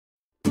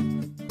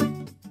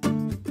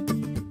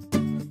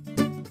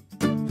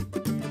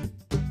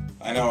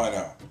I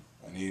know.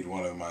 I need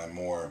one of my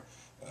more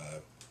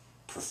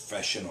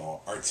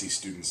professional, artsy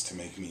students to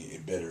make me a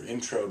better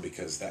intro,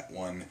 because that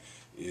one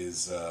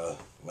is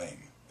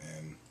lame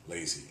and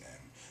lazy and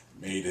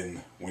made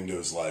in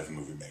Windows Live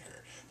Movie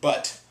Maker.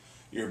 But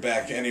you're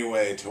back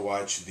anyway to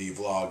watch the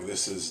vlog.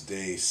 This is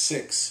day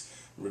 6,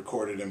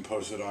 recorded and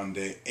posted on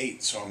day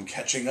 8, so I'm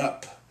catching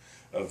up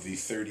of the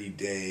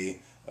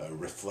 30-day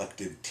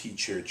reflective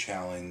teacher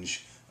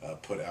challenge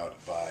put out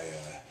by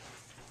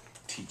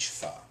Teach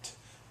Thought.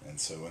 And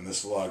so in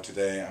this vlog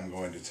today, I'm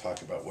going to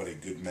talk about what a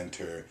good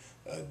mentor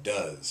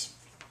does.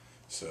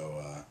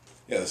 So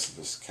yeah, this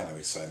is kind of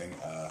exciting.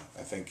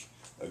 I think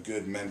a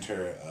good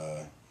mentor,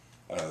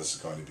 I know this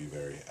is going to be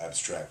very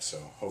abstract, so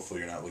hopefully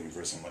you're not looking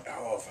for something like,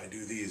 oh, if I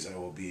do these, I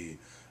will be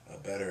a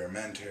better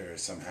mentor.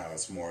 Somehow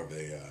it's more of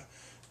a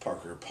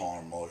Parker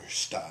Palmer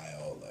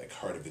style, like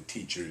heart of a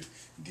teacher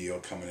deal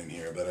coming in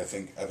here. But I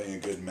think a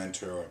good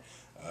mentor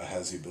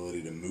has the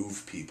ability to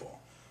move people.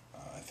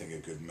 I think a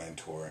good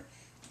mentor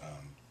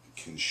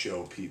can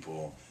show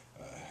people,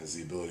 has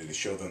the ability to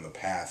show them the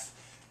path,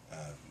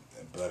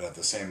 but at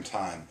the same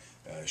time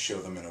show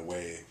them in a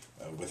way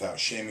without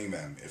shaming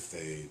them if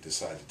they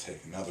decide to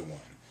take another one.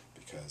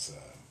 Because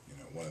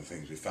one of the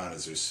things we found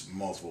is there's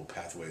multiple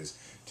pathways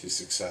to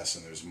success,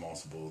 and there's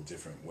multiple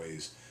different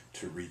ways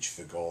to reach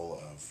the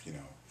goal of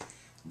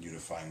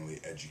unifyingly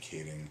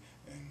educating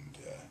and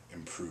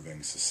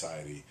improving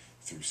society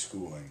through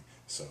schooling.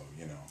 So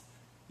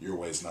your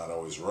way's not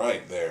always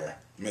right there,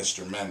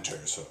 Mr.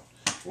 Mentor. So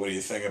what do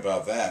you think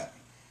about that?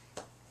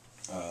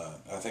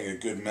 I think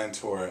a good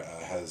mentor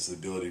has the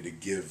ability to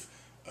give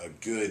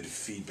good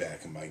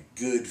feedback, and by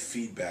good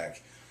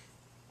feedback,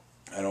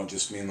 I don't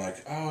just mean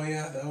like, oh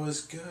yeah, that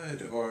was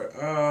good, or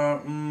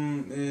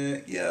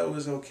yeah, it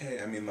was okay.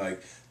 I mean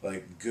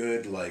like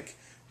good, like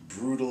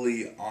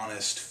brutally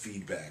honest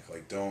feedback.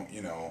 Like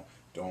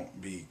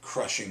don't be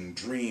crushing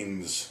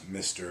dreams,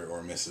 Mr.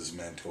 or Mrs.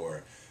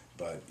 Mentor.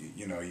 But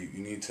you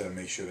need to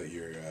make sure that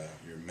your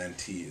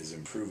mentee is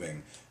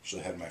improving.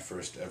 Actually, I had my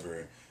first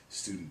ever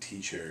student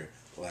teacher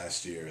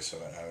last year, so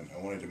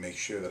I wanted to make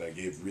sure that I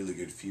gave really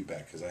good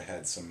feedback, because I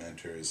had some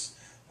mentors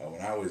when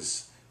I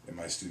was in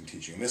my student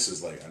teaching. This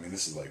is like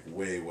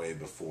way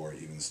before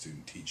even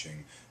student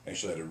teaching. I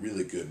actually had a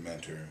really good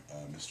mentor,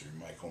 Mr.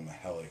 Michael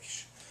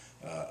Mahalik,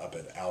 up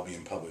at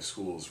Albion Public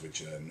Schools,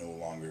 which no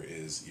longer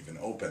is even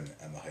open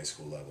at the high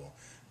school level.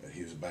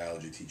 He was a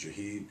biology teacher.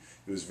 He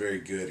was very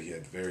good. He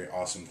had very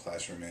awesome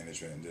classroom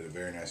management and did a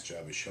very nice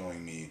job of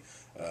showing me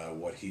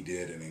what he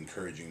did and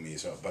encouraging me.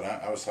 So, but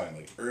I was talking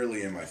like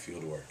early in my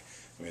field work.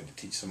 We had to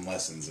teach some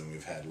lessons, and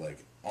we've had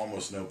like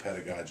almost no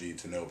pedagogy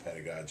to no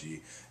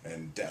pedagogy,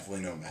 and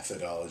definitely no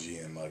methodology,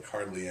 and like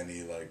hardly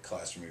any like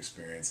classroom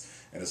experience.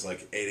 And it's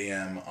like 8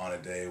 a.m. on a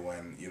day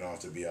when you don't have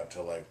to be up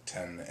till like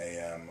 10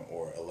 a.m.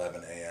 or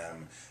 11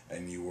 a.m.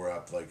 and you were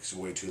up like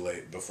way too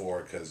late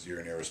before because you're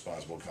an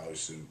irresponsible college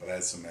student. But I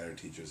had some mentor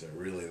teachers that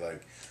really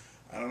like,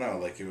 I don't know,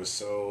 like it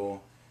was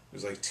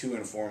like too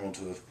informal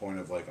to the point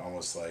of like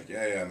almost like,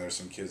 yeah, and there's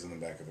some kids in the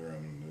back of the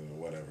room,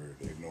 whatever,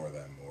 ignore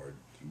them, or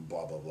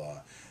blah, blah, blah.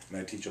 And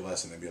I'd teach a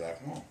lesson, they'd be like,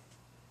 oh.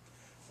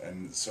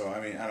 And so,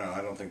 I mean, I don't know,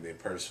 I don't think they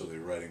purposely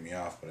writing me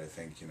off, but I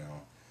think,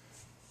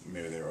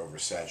 maybe they were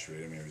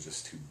oversaturated, maybe it was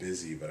just too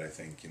busy. But I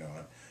think,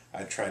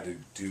 I tried to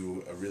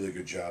do a really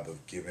good job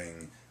of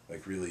giving,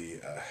 like really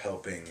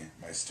helping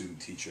my student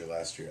teacher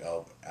last year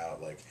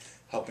out, like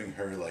helping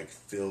her like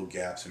fill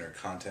gaps in her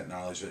content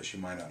knowledge that she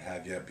might not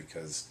have yet,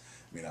 because,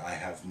 I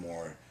have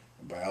more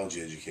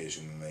biology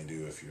education than they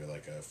do if you're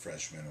like a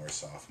freshman or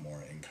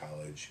sophomore in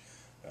college.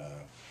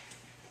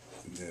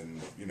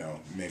 Then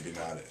maybe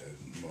not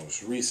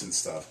most recent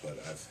stuff, but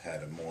I've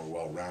had a more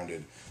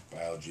well-rounded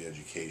biology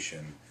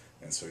education,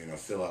 and so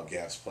fill out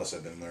gaps. Plus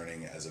I've been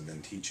learning as I've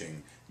been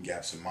teaching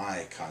gaps in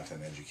my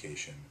content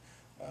education,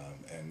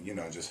 and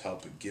just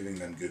help giving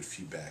them good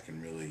feedback,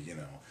 and really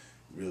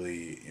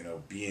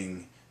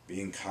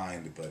being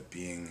kind, but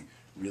being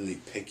really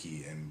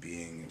picky, and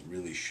being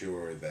really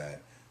sure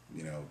that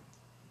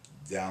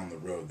down the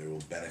road they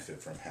will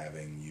benefit from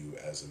having you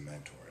as a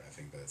mentor. I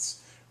think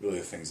that's really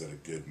the things that a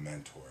good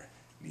mentor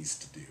needs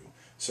to do.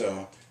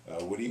 So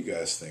what do you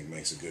guys think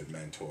makes a good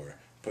mentor?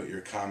 Put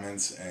your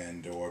comments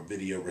and or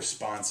video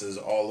responses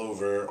all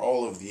over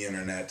all of the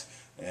internet,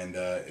 and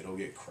it'll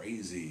get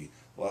crazy.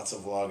 Lots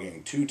of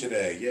vlogging. 2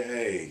 today,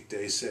 yay!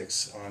 Day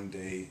 6 on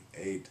day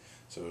 8.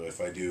 So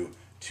if I do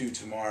 2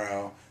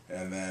 tomorrow,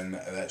 and then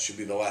that should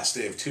be the last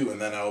day of 2, and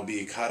then I'll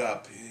be caught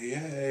up,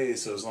 yay!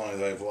 So as long as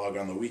I vlog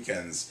on the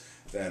weekends,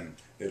 then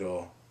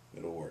it'll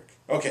work.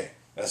 Okay,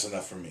 that's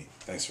enough for me.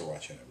 Thanks for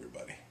watching,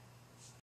 everybody.